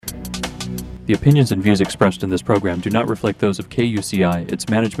The opinions and views expressed in this program do not reflect those of KUCI, its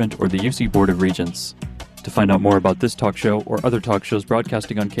management, or the UC Board of Regents. To find out more about this talk show or other talk shows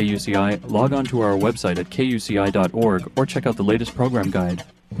broadcasting on KUCI, log on to our website at kuci.org or check out the latest program guide.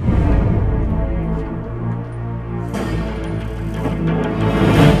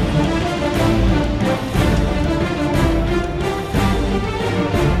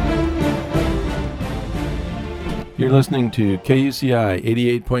 You're listening to KUCI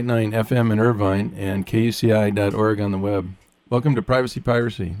 88.9 FM in Irvine and KUCI.org on the web. Welcome to Privacy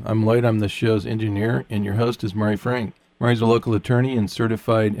Piracy. I'm Lloyd, I'm the show's engineer, and your host is Mari Frank. Mari's a local attorney and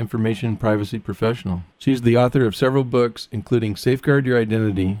certified information privacy professional. She's the author of several books, including Safeguard Your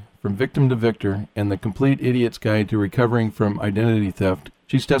Identity, From Victim to Victor, and The Complete Idiot's Guide to Recovering from Identity Theft.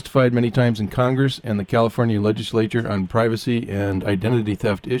 She's testified many times in Congress and the California legislature on privacy and identity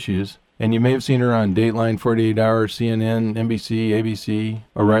theft issues. And you may have seen her on Dateline, 48 Hour, CNN, NBC, ABC,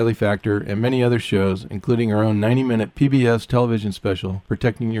 O'Reilly Factor, and many other shows, including her own 90-minute PBS television special,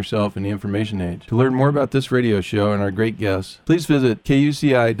 Protecting Yourself in the Information Age. To learn more about this radio show and our great guests, please visit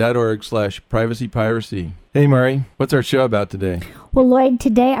kuci.org/privacypiracy. Hey, Mari, what's our show about today? Well, Lloyd,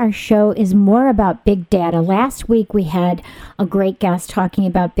 today our show is more about big data. Last week we had a great guest talking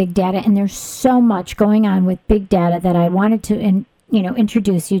about big data, and there's so much going on with big data that I wanted to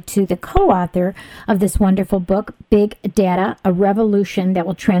introduce you to the co-author of this wonderful book, Big Data, A Revolution That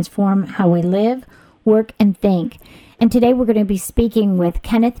Will Transform How We Live, Work, and Think. And today we're going to be speaking with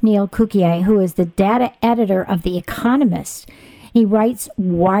Kenneth Neal Cukier, who is the data editor of The Economist. He writes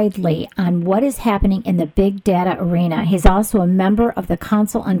widely on what is happening in the big data arena. He's also a member of the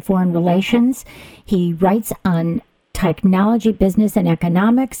Council on Foreign Relations. He writes on technology, business, and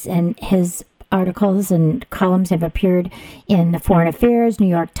economics, and his articles and columns have appeared in the Foreign Affairs, New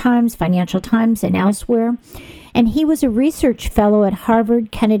York Times, Financial Times, and elsewhere. And he was a research fellow at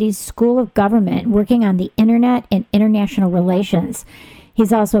Harvard Kennedy's School of Government, working on the Internet and international relations.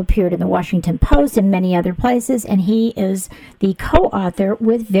 He's also appeared in the Washington Post and many other places, and he is the co-author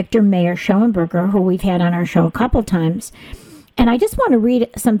with Victor Mayer Schoenberger, who we've had on our show a couple times. And I just want to read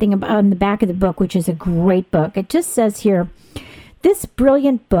something about on the back of the book, which is a great book. It just says here, "This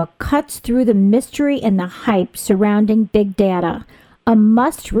brilliant book cuts through the mystery and the hype surrounding big data. A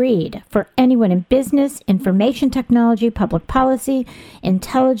must-read for anyone in business, information technology, public policy,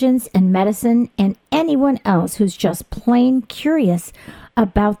 intelligence, and medicine, and anyone else who's just plain curious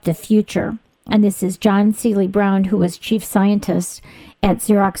about the future." And this is John Seely Brown, who was chief scientist at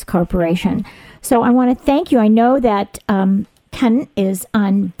Xerox Corporation. So I want to thank you. I know that Ken is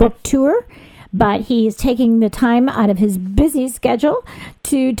on book tour, but he is taking the time out of his busy schedule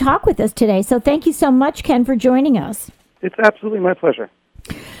to talk with us today. So thank you so much, Ken, for joining us. It's absolutely my pleasure.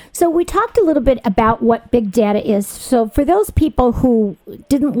 So we talked a little bit about what big data is. So for those people who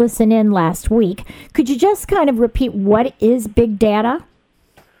didn't listen in last week, could you just kind of repeat what is big data?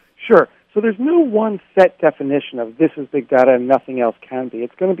 Sure. So there's no one set definition of this is big data and nothing else can be.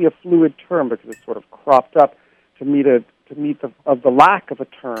 It's going to be a fluid term because it's sort of cropped up to meet the lack of a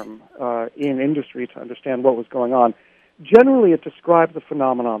term in industry to understand what was going on. Generally, it describes a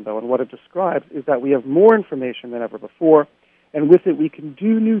phenomenon, though, and what it describes is that we have more information than ever before, and with it we can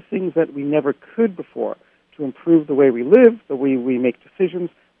do new things that we never could before to improve the way we live, the way we make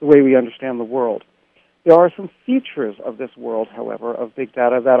decisions, the way we understand the world. There are some features of this world, however, of big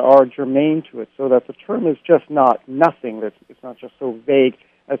data that are germane to it, so that the term is just not nothing, it's not just so vague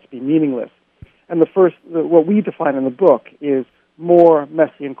as to be meaningless. And what we define in the book is more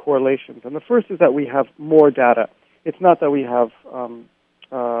Messian correlations. And the first is that we have more data. It's not that we have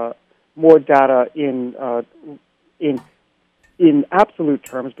more data in absolute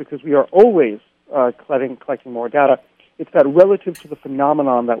terms, because we are always collecting more data. It's that relative to the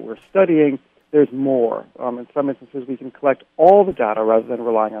phenomenon that we're studying, there's more. In some instances, we can collect all the data rather than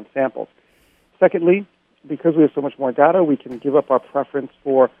relying on samples. Secondly, because we have so much more data, we can give up our preference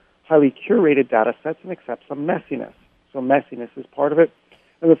for highly curated data sets and accept some messiness. So messiness is part of it.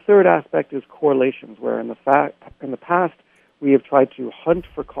 And the third aspect is correlations, where in the past we have tried to hunt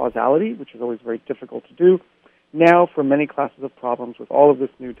for causality, which is always very difficult to do. Now, for many classes of problems, with all of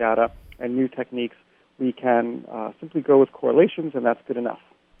this new data and new techniques, we can simply go with correlations, and that's good enough.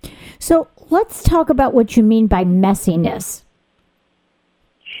 So let's talk about what you mean by messiness.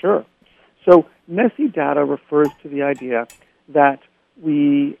 Sure. So messy data refers to the idea that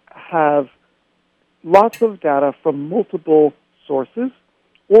we have lots of data from multiple sources,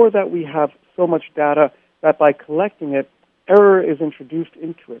 or that we have so much data that by collecting it, error is introduced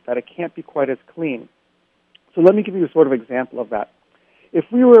into it, that it can't be quite as clean. So let me give you a sort of example of that. If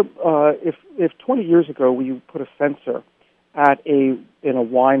 20 years ago we put a sensor in a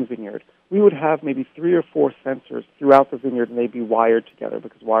wine vineyard, we would have maybe 3 or 4 sensors throughout the vineyard, and they'd be wired together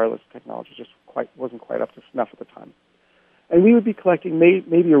because wireless technology just wasn't quite up to snuff at the time. And we would be collecting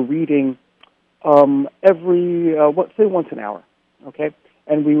maybe a reading every, say once an hour, okay?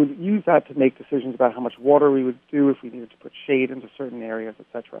 And we would use that to make decisions about how much water we would do, if we needed to put shade into certain areas,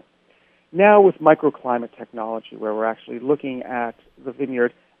 etc. Now with microclimate technology, where we're actually looking at the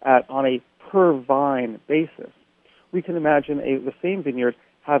vineyard on a per vine basis, we can imagine the same vineyard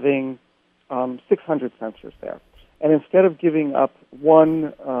having 600 sensors there. And instead of giving up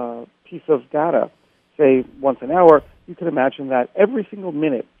one piece of data, say once an hour, you can imagine that every single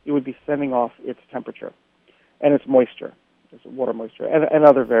minute it would be sending off its temperature and its moisture, its water moisture, and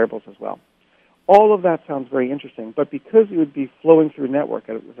other variables as well. All of that sounds very interesting, but because it would be flowing through a network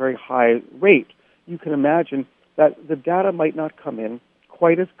at a very high rate, you can imagine that the data might not come in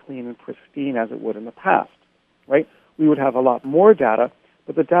quite as clean and pristine as it would in the past, right? We would have a lot more data,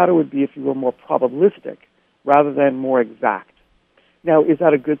 but the data would be, if you will, more probabilistic rather than more exact. Now, is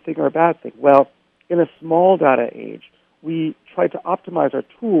that a good thing or a bad thing? Well, in a small data age, we tried to optimize our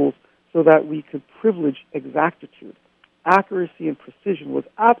tools so that we could privilege exactitude. Accuracy and precision was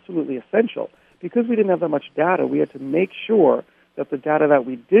absolutely essential. Because we didn't have that much data, we had to make sure that the data that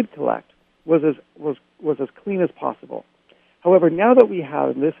we did collect was as clean as possible. However, now that we have,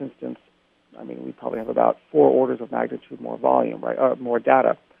 in this instance, we probably have about 4 orders of magnitude more volume, right? More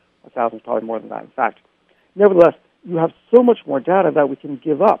data. 1,000 is probably more than that, in fact. Nevertheless, you have so much more data that we can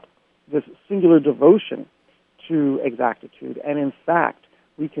give up this singular devotion to exactitude, and in fact,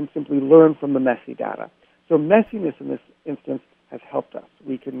 we can simply learn from the messy data. So messiness in this instance has helped us.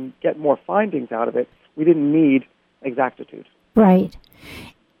 We can get more findings out of it. We didn't need exactitude. Right.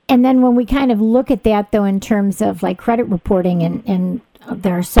 And then when we kind of look at that, though, in terms of like credit reporting, and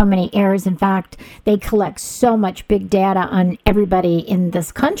there are so many errors. In fact, they collect so much big data on everybody in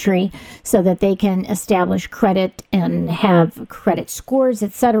this country so that they can establish credit and have credit scores,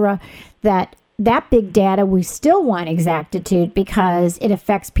 et cetera, that big data, we still want exactitude because it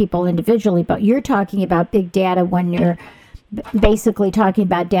affects people individually. But you're talking about big data when you're basically talking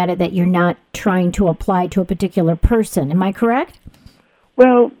about data that you're not trying to apply to a particular person. Am I correct?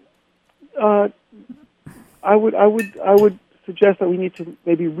 Well, I would suggest that we need to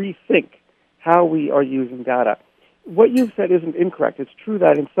maybe rethink how we are using data. What you've said isn't incorrect. It's true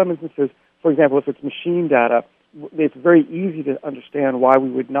that in some instances, for example, if it's machine data, it's very easy to understand why we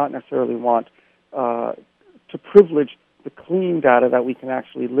would not necessarily want to privilege the clean data that we can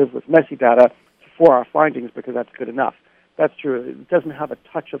actually live with messy data for our findings, because that's good enough. That's true. It doesn't have a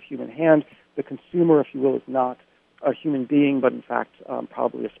touch of human hand. The consumer, if you will, is not a human being, but in fact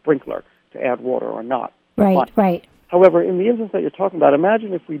probably a sprinkler to add water or not. Right, right. However, in the instance that you're talking about,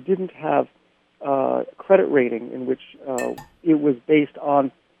 imagine if we didn't have credit rating in which it was based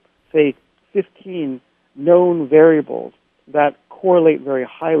on, say, 15 known variables that correlate very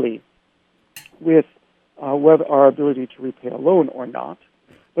highly with whether our ability to repay a loan or not.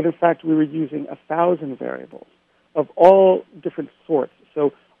 But in fact, we were using 1,000 variables of all different sorts.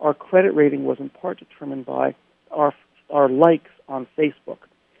 So our credit rating was in part determined by our likes on Facebook,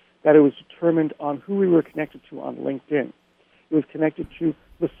 that it was determined on who we were connected to on LinkedIn. It was connected to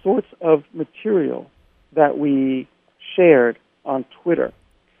the sorts of material that we shared on Twitter.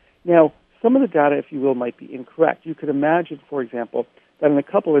 Now, some of the data, if you will, might be incorrect. You could imagine, for example, that in a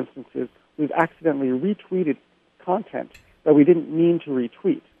couple instances, we've accidentally retweeted content that we didn't mean to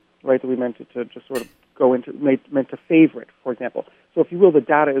retweet, right, that we meant to just sort of go into, meant to favorite, for example. So if you will, the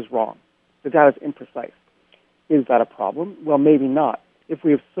data is wrong. The data is imprecise. Is that a problem? Well, maybe not. If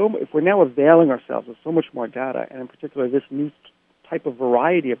we're now availing ourselves of so much more data, and in particular this new type of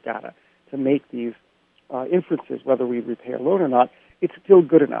variety of data to make these inferences, whether we repay a loan or not, it's still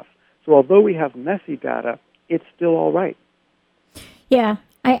good enough. So although we have messy data, it's still all right. Yeah.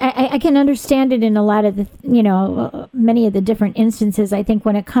 I can understand it in a lot of the, many of the different instances. I think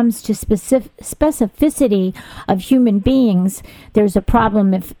when it comes to specificity of human beings, there's a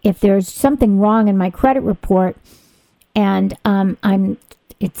problem if there's something wrong in my credit report and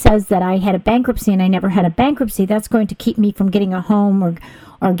it says that I had a bankruptcy and I never had a bankruptcy, that's going to keep me from getting a home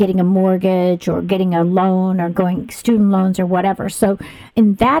or getting a mortgage or getting a loan or going student loans or whatever. So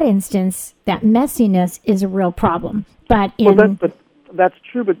in that instance, that messiness is a real problem. But that's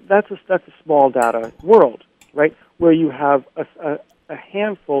true, but that's a small data world, right, where you have a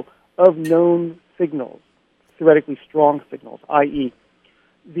handful of known signals, theoretically strong signals, i.e.,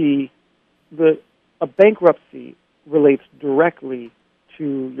 a bankruptcy relates directly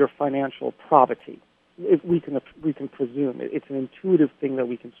to your financial probity. We can presume it's an intuitive thing that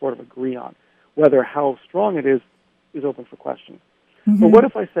we can sort of agree on. Whether how strong it is is open for question. But what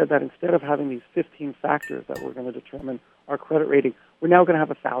if I said that instead of having these 15 factors that we're going to determine our credit rating, we're now going to have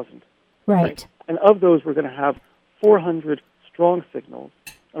 1,000. Right. And of those, we're going to have 400 strong signals,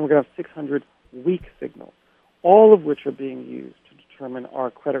 and we're going to have 600 weak signals, all of which are being used to determine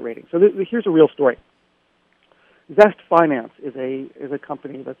our credit rating. So here's a real story. Zest Finance is a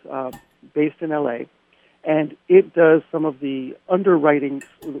company that's based in LA, and it does some of the underwriting.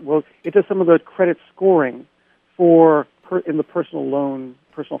 Well, it does some of the credit scoring in the personal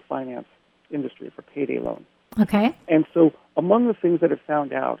finance industry for payday loans. Okay. And so, among the things that it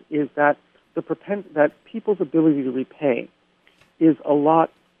found out is that that people's ability to repay is a lot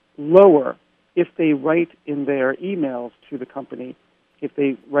lower if they write in their emails to the company, if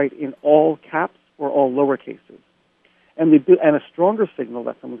they write in all caps or all lower cases. And a stronger signal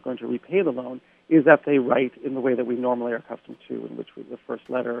that someone's going to repay the loan is that they write in the way that we normally are accustomed to, in which the first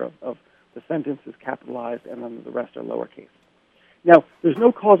letter of the sentence is capitalized and then the rest are lowercase. Now, there's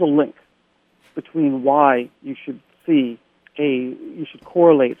no causal link between why you should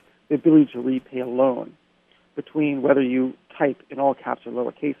correlate the ability to repay a loan between whether you type in all caps or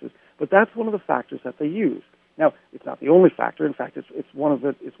lower cases, but that's one of the factors that they use. Now, it's not the only factor. In fact, it's one of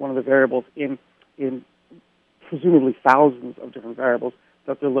the variables in presumably thousands of different variables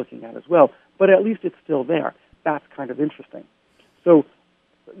that they're looking at as well. But at least it's still there. That's kind of interesting. So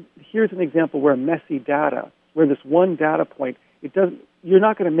here's an example where messy data, where this one data point, you're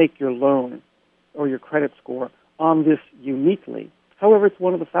not going to make your loan or your credit score on this uniquely. However, it's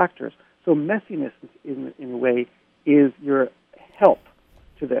one of the factors. So messiness, in a way, is your help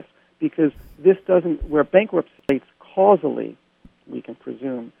to this, because this doesn't, where bankruptcy relates causally, we can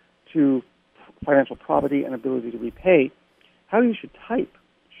presume, to financial probity and ability to repay, how you should type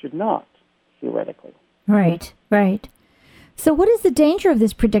should not, theoretically. Right, right. So what is the danger of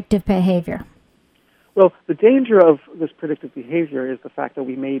this predictive behavior? Well, the danger of this predictive behavior is the fact that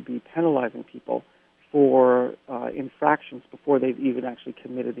we may be penalizing people for infractions before they've even actually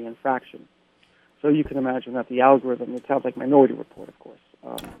committed the infraction. So you can imagine that the algorithm, it sounds like Minority Report, of course,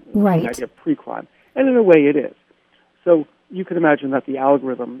 right. The idea of pre-crime. And in a way it is. So you can imagine that the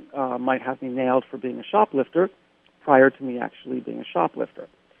algorithm might have me nailed for being a shoplifter prior to me actually being a shoplifter.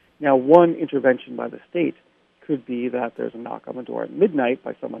 Now, one intervention by the state could be that there's a knock on the door at midnight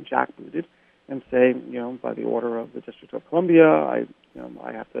by someone jackbooted and say, by the order of the District of Columbia,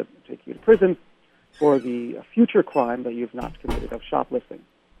 I have to take you to prison for the future crime that you've not committed of shoplifting.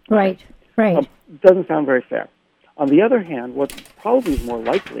 Right, right. Doesn't sound very fair. On the other hand, what probably is more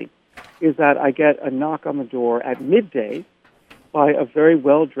likely is that I get a knock on the door at midday by a very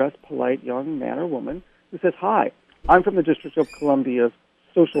well-dressed, polite young man or woman who says, "Hi, I'm from the District of Columbia's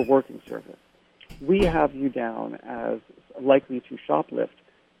Social Working Service. We have you down as likely to shoplift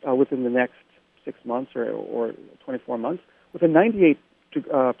within the next 6 months or 24 months with a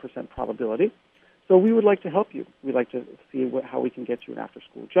 98% probability. So we would like to help you. We'd like to see how we can get you an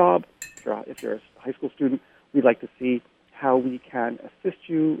after-school job. If you're a high school student, we'd like to see how we can assist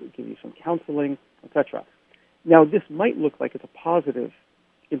you, give you some counseling, etc." Now, this might look like it's a positive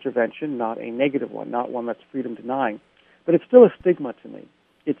intervention, not a negative one, not one that's freedom denying, but it's still a stigma to me.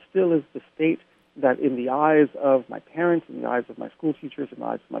 It still is the state that in the eyes of my parents, in the eyes of my school teachers, in the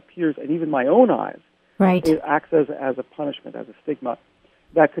eyes of my peers, and even my own eyes, right. It acts as a punishment, as a stigma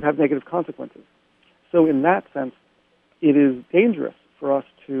that could have negative consequences. So in that sense, it is dangerous for us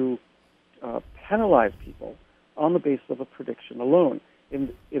to penalize people on the basis of a prediction alone.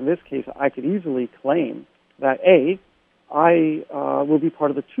 In this case, I could easily claim that I will be part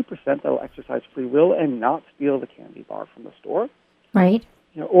of the 2% that will exercise free will and not steal the candy bar from the store. Right.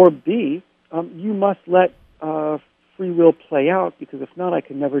 Or B, you must let free will play out, because if not, I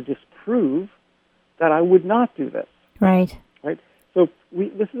can never disprove that I would not do this. Right. Right. So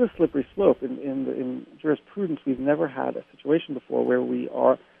this is a slippery slope. In jurisprudence, we've never had a situation before where we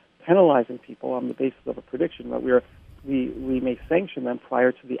are penalizing people on the basis of a prediction, that we may sanction them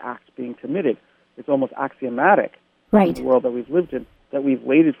prior to the act being committed. It's almost axiomatic right. in the world that we've lived in that we've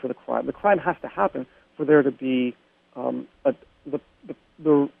waited for the crime. The crime has to happen for there to be the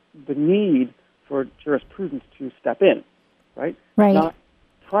need for jurisprudence to step in, right? Right. Not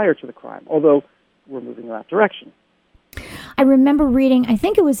prior to the crime, although we're moving in that direction. I remember reading, I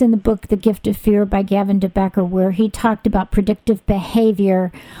think it was in the book The Gift of Fear by Gavin de Becker, where he talked about predictive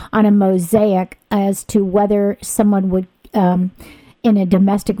behavior on a mosaic as to whether someone would, in a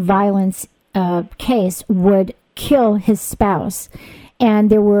domestic violence case, would kill his spouse. And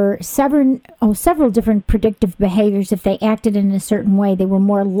there were several different predictive behaviors. If they acted in a certain way, they were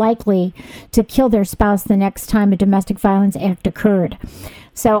more likely to kill their spouse the next time a domestic violence act occurred.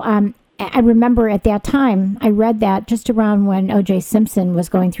 So I remember at that time, I read that just around when O.J. Simpson was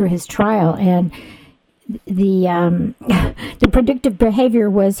going through his trial, and the the predictive behavior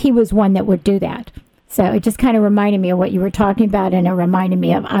was he was one that would do that. So it just kind of reminded me of what you were talking about, and it reminded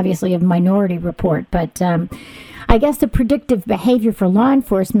me of, obviously, of Minority Report. But I guess the predictive behavior for law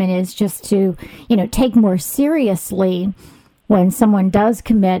enforcement is just to, take more seriously when someone does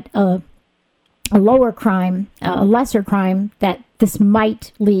commit a lower crime, a lesser crime, that this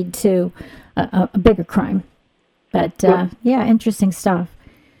might lead to a bigger crime. But, interesting stuff.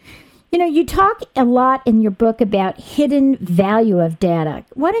 You talk a lot in your book about hidden value of data.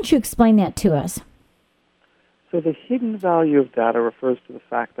 Why don't you explain that to us? So the hidden value of data refers to the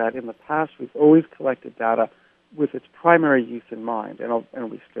fact that in the past we've always collected data with its primary use in mind,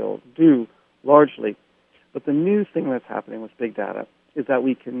 and we still do largely. But the new thing that's happening with big data is that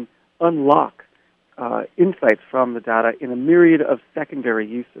we can unlock insights from the data in a myriad of secondary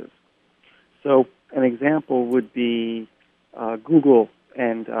uses. So an example would be Google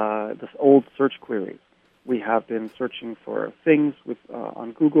and this old search queries. We have been searching for things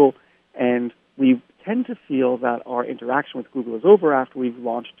on Google, and we tend to feel that our interaction with Google is over after we've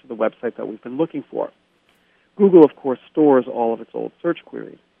launched to the website that we've been looking for. Google, of course, stores all of its old search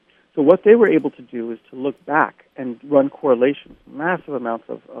queries. So what they were able to do is to look back and run correlations, massive amounts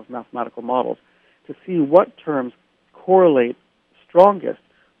of mathematical models, to see what terms correlate strongest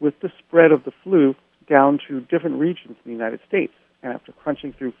with the spread of the flu down to different regions in the United States. And after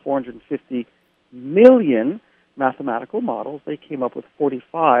crunching through 450 million mathematical models, they came up with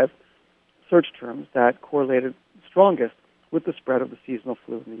 45 search terms that correlated strongest with the spread of the seasonal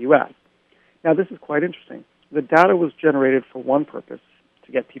flu in the U.S. Now, this is quite interesting. The data was generated for one purpose,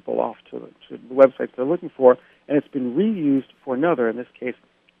 to get people off to the websites they're looking for, and it's been reused for another, in this case,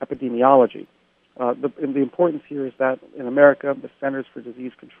 epidemiology. The importance here is that in America, the Centers for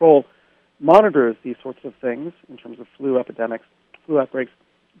Disease Control monitors these sorts of things in terms of flu epidemics, flu outbreaks,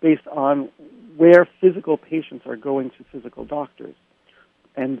 based on where physical patients are going to physical doctors.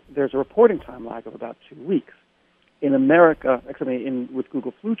 And there's a reporting time lag of about 2 weeks. In America, with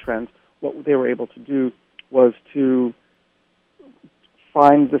Google Flu Trends, what they were able to do was to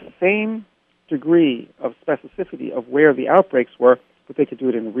find the same degree of specificity of where the outbreaks were, but they could do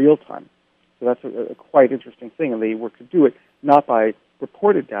it in real time. So that's a quite interesting thing, and they were to do it not by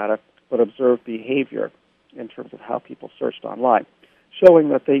reported data, but observed behavior in terms of how people searched online, showing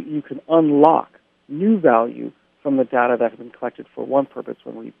that you can unlock new value from the data that has been collected for one purpose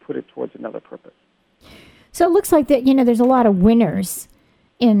when we put it towards another purpose. So it looks like that, there's a lot of winners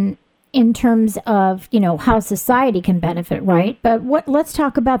in terms of, how society can benefit, right? But let's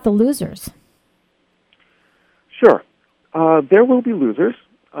talk about the losers. Sure. There will be losers.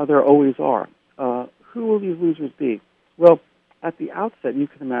 There always are. Who will these losers be? Well, at the outset, you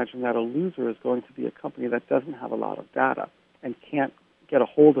can imagine that a loser is going to be a company that doesn't have a lot of data and can't get a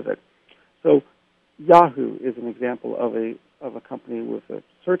hold of it. So Yahoo is an example of a company with a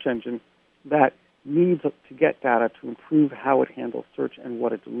search engine that needs to get data to improve how it handles search and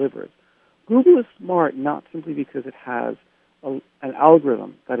what it delivers. Google is smart not simply because it has an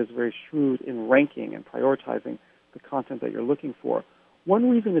algorithm that is very shrewd in ranking and prioritizing the content that you're looking for. One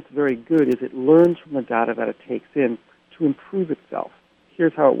reason it's very good is it learns from the data that it takes in to improve itself.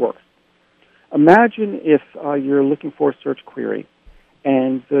 Here's how it works. Imagine if you're looking for a search query,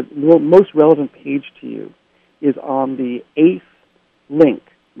 and the most relevant page to you is on the 8th link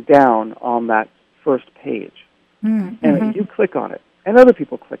down on that first page. Mm-hmm. And you click on it, and other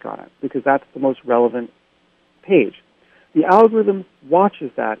people click on it, because that's the most relevant page. The algorithm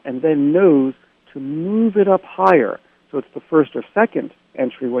watches that and then knows to move it up higher, so it's the first or second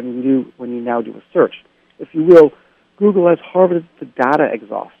entry when you now do a search. If you will, Google has harvested the data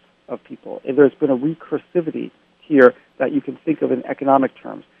exhaust of people. There's been a recursivity here that you can think of in economic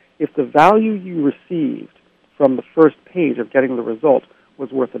terms. If the value you received from the first page of getting the result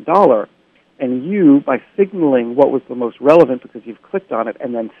was worth $1, and you, by signaling what was the most relevant because you've clicked on it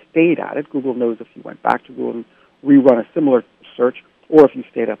and then stayed at it, Google knows if you went back to Google and rerun a similar search, or if you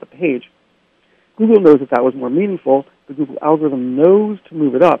stayed at the page, Google knows that that was more meaningful. The Google algorithm knows to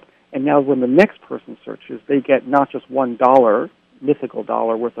move it up, and now when the next person searches, they get not just $1, mythical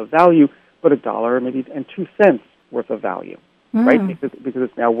dollar worth of value, but $1 maybe and 2 cents worth of value, right? Because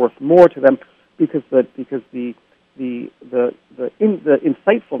it's now worth more to them because the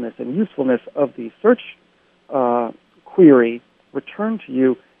insightfulness and usefulness of the search query returned to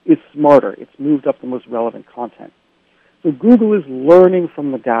you is smarter. It's moved up the most relevant content. So Google is learning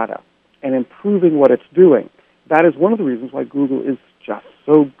from the data and improving what it's doing. That is one of the reasons why Google is just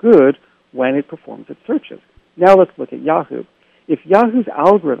so good when it performs its searches. Now let's look at Yahoo. if Yahoo's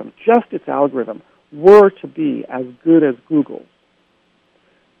algorithm, just its algorithm, were to be as good as Google's,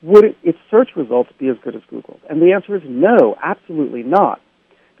 would its search results be as good as Google's? And the answer is no, absolutely not,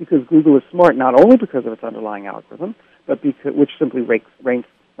 because Google is smart not only because of its underlying algorithm, but because, which simply ranks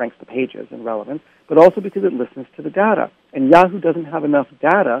the pages in relevance, but also because it listens to the data. And Yahoo doesn't have enough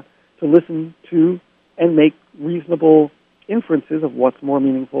data to listen to and make reasonable inferences of what's more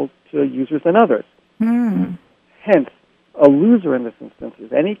meaningful to users than others. Hence, a loser in this instance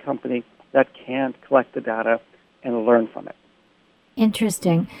is any company that can't collect the data and learn from it.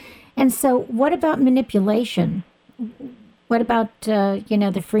 Interesting. And so what about manipulation? What about,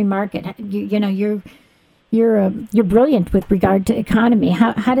 the free market? You're brilliant with regard to economy.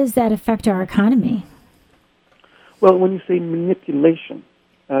 How does that affect our economy? Well, when you say manipulation,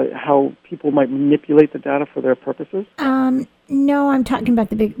 how people might manipulate the data for their purposes? No, I'm talking about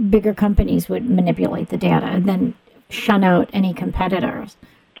the bigger companies would manipulate the data and then shun out any competitors.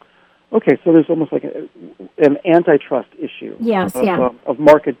 Okay, so there's almost like an antitrust issue. Yes, of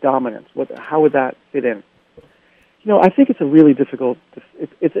market dominance. How would that fit in? I think it's a really difficult.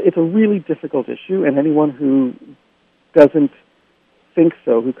 It's a really difficult issue, and anyone who doesn't think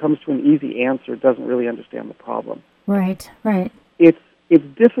so, who comes to an easy answer, doesn't really understand the problem. Right. It's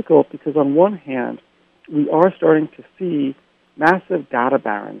difficult because on one hand, we are starting to see massive data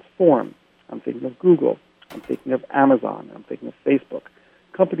barons form. I'm thinking of Google. I'm thinking of Amazon. I'm thinking of Facebook.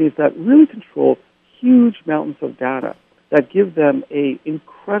 Companies that really control huge mountains of data that give them an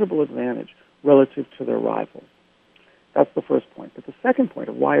incredible advantage relative to their rivals. That's the first point. But the second point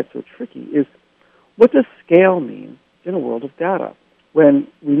of why it's so tricky is, what does scale mean in a world of data? When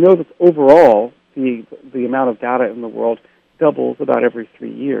we know that overall the amount of data in the world doubles about every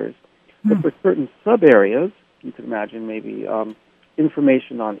 3 years. But for certain sub-areas, you could imagine maybe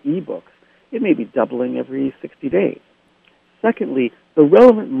information on e-books, it may be doubling every 60 days. Secondly, the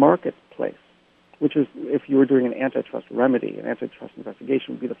relevant marketplace, which is, if you were doing an antitrust remedy, an antitrust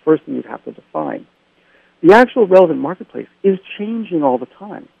investigation would be the first thing you'd have to define. The actual relevant marketplace is changing all the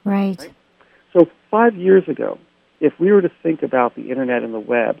time. Right? So 5 years ago, if we were to think about the internet and the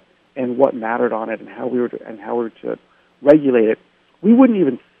web and what mattered on it and how we were to regulate it, we wouldn't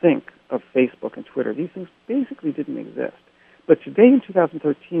even think of Facebook and Twitter. These things basically didn't exist. But today in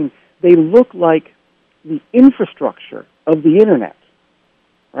 2013, they look like the infrastructure of the internet,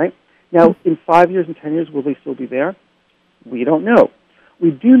 right? Now, in 5 years and 10 years, will they still be there? We don't know. We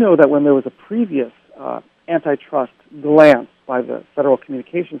do know that when there was a previous antitrust glance by the Federal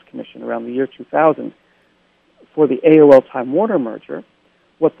Communications Commission around the year 2000 for the AOL Time Warner merger,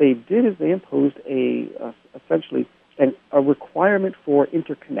 what they did is they imposed essentially a requirement for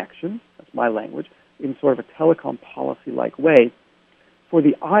interconnection, that's my language, in sort of a telecom policy-like way, for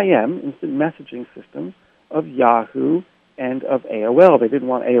the IM, instant messaging systems, of Yahoo and of AOL. They didn't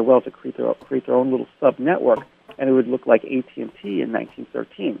want AOL to create their own little sub-network, and it would look like AT&T in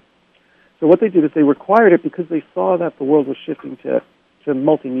 1913. So what they did is they required it because they saw that the world was shifting to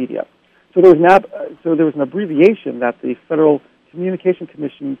multimedia. So there was an abbreviation that the Federal Communication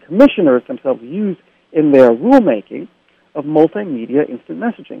Commission commissioners themselves used in their rulemaking of multimedia instant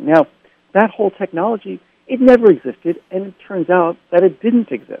messaging. Now, that whole technology, it never existed, and it turns out that it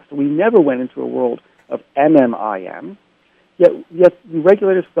didn't exist. We never went into a world of MMIM, yet the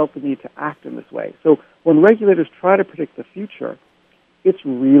regulators felt the need to act in this way. So when regulators try to predict the future, it's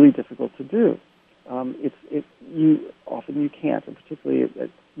really difficult to do. You can't, and particularly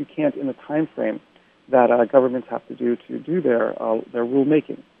you can't in the time frame that governments have to do their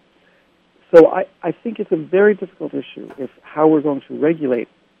rulemaking. So I think it's a very difficult issue how we're going to regulate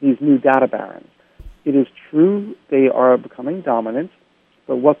these new data barons. It is true they are becoming dominant,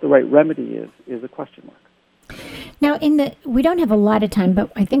 but what the right remedy is a question mark. Now, we don't have a lot of time,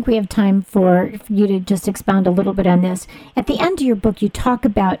 but I think we have time for you to just expound a little bit on this. At the end of your book, you talk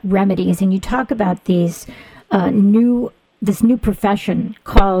about remedies, and you talk about this new profession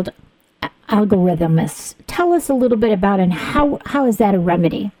called algorithmists. Tell us a little bit about it, and how is that a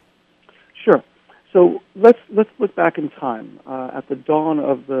remedy? Sure. So let's look back in time. At the dawn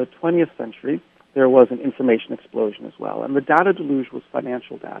of the 20th century, there was an information explosion as well, and the data deluge was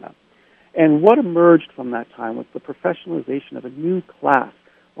financial data. And what emerged from that time was the professionalization of a new class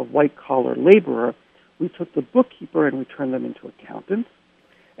of white-collar laborer. We took the bookkeeper and we turned them into accountants,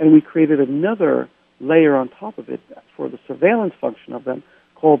 and we created another layer on top of it for the surveillance function of them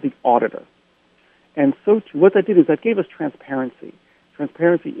called the auditor. And so what that did is that gave us transparency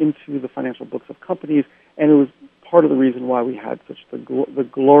into the financial books of companies, and it was part of the reason why we had such the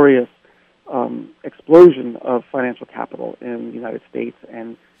glorious explosion of financial capital in the United States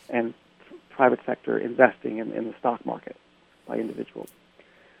and private sector investing in the stock market by individuals.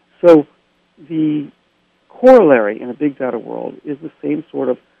 So the corollary in a big data world is the same sort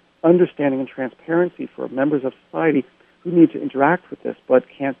of understanding and transparency for members of society who need to interact with this but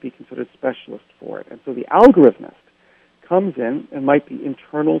can't be considered specialists for it. And so the algorithmist comes in and might be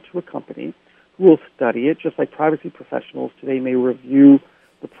internal to a company who will study it, just like privacy professionals today may review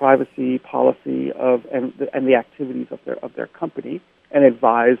the privacy policy and the activities of their company and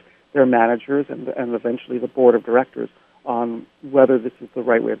advise their managers and eventually the board of directors on whether this is the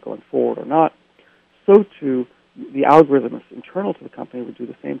right way of going forward or not. So too, the algorithmists internal to the company would do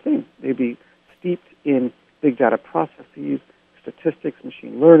the same thing. They'd be steeped in big data processes, statistics,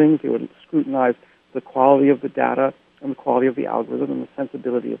 machine learning. They would scrutinize the quality of the data and the quality of the algorithm and the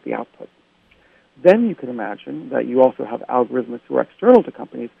sensibility of the output. Then you can imagine that you also have algorithmists who are external to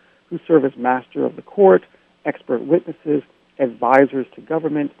companies who serve as master of the court, expert witnesses, advisors to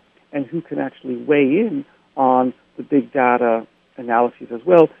government, and who can actually weigh in on the big data analyses as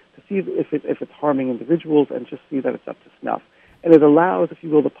well to see if it's harming individuals and just see that it's up to snuff. And it allows, if you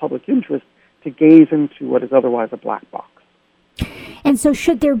will, the public interest to gaze into what is otherwise a black box. And so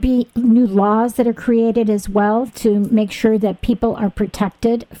should there be new laws that are created as well to make sure that people are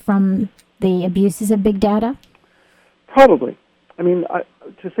protected from the abuses of big data? Probably. I mean,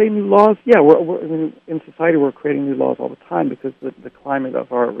 to say new laws, yeah, in society we're creating new laws all the time because the climate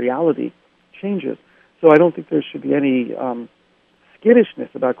of our reality changes. So I don't think there should be any skittishness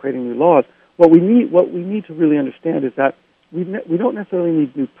about creating new laws. What we need to really understand is that we don't necessarily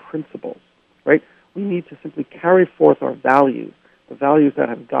need new principles, right? We need to simply carry forth our values, the values that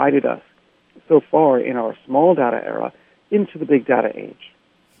have guided us so far in our small data era into the big data age.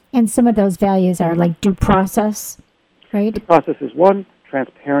 And some of those values are like due process, right? Due process is one,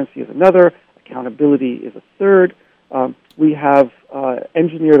 transparency is another, accountability is a third. We have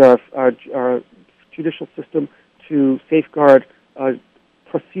engineered our judicial system to safeguard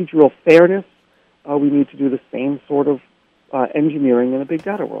procedural fairness. We need to do the same sort of engineering in a big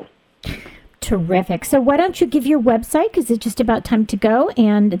data world. Terrific. So why don't you give your website, because it's just about time to go.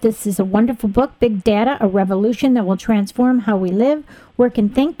 And this is a wonderful book, Big Data, A Revolution That Will Transform How We Live, Work,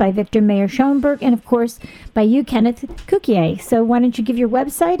 and Think by Victor Mayer Schoenberg, and of course by you, Kenneth Cukier. So why don't you give your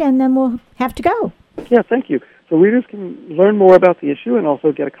website, and then we'll have to go. Yeah, thank you. So readers can learn more about the issue and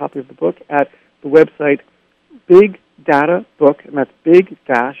also get a copy of the book at the website Big Data Book, and that's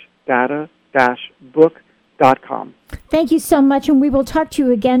big-data-book.com. Thank you so much, and we will talk to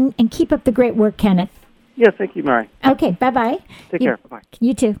you again, and keep up the great work, Kenneth. Yes, thank you, Mary. Okay, bye-bye. Take care. Bye-bye.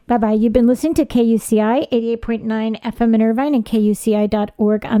 You too. Bye-bye. You've been listening to KUCI 88.9 FM in Irvine and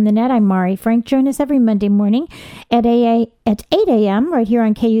KUCI.org on the net. I'm Mari Frank. Join us every Monday morning at 8 a.m. right here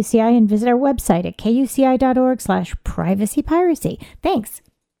on KUCI, and visit our website at KUCI.org/privacypiracy. Thanks.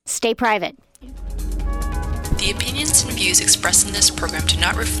 Stay private. The opinions and views expressed in this program do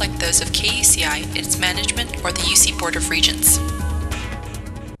not reflect those of KUCI, its management, or the UC Board of Regents.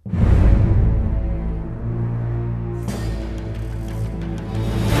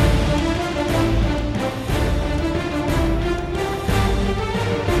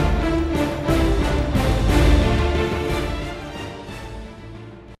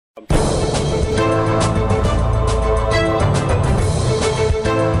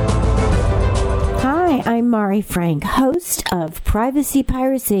 I'm Mari Frank, host of Privacy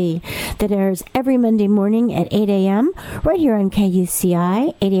Piracy, that airs every Monday morning at 8 a.m. right here on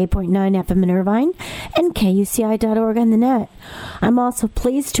KUCI 88.9 FM in Irvine and KUCI.org on the net. I'm also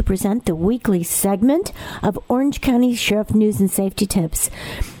pleased to present the weekly segment of Orange County Sheriff News and Safety Tips.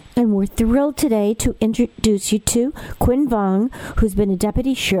 And we're thrilled today to introduce you to Quinn Vong, who's been a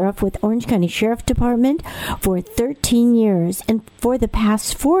deputy sheriff with Orange County Sheriff Department for 13 years. And for the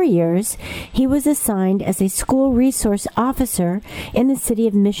past 4 years, he was assigned as a school resource officer in the city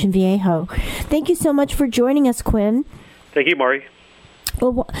of Mission Viejo. Thank you so much for joining us, Quinn. Thank you, Mari.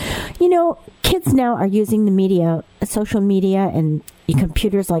 Well, you know, kids now are using the media, social media, and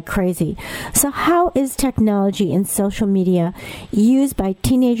computers like crazy. So how is technology and social media used by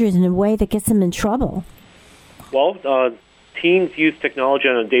teenagers in a way that gets them in trouble? Well, teens use technology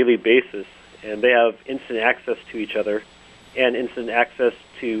on a daily basis, and they have instant access to each other and instant access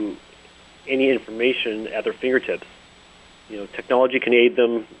to any information at their fingertips. You know, technology can aid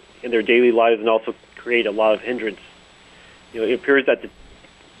them in their daily lives and also create a lot of hindrance. You know, it appears that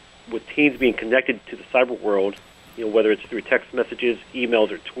with teens being connected to the cyber world, you know, whether it's through text messages,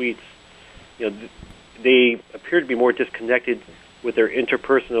 emails, or tweets, you know, they appear to be more disconnected with their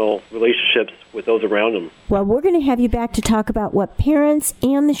interpersonal relationships with those around them. Well, we're going to have you back to talk about what parents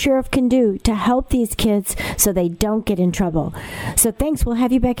and the sheriff can do to help these kids so they don't get in trouble. So thanks. We'll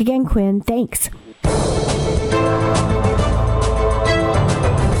have you back again, Quinn. Thanks.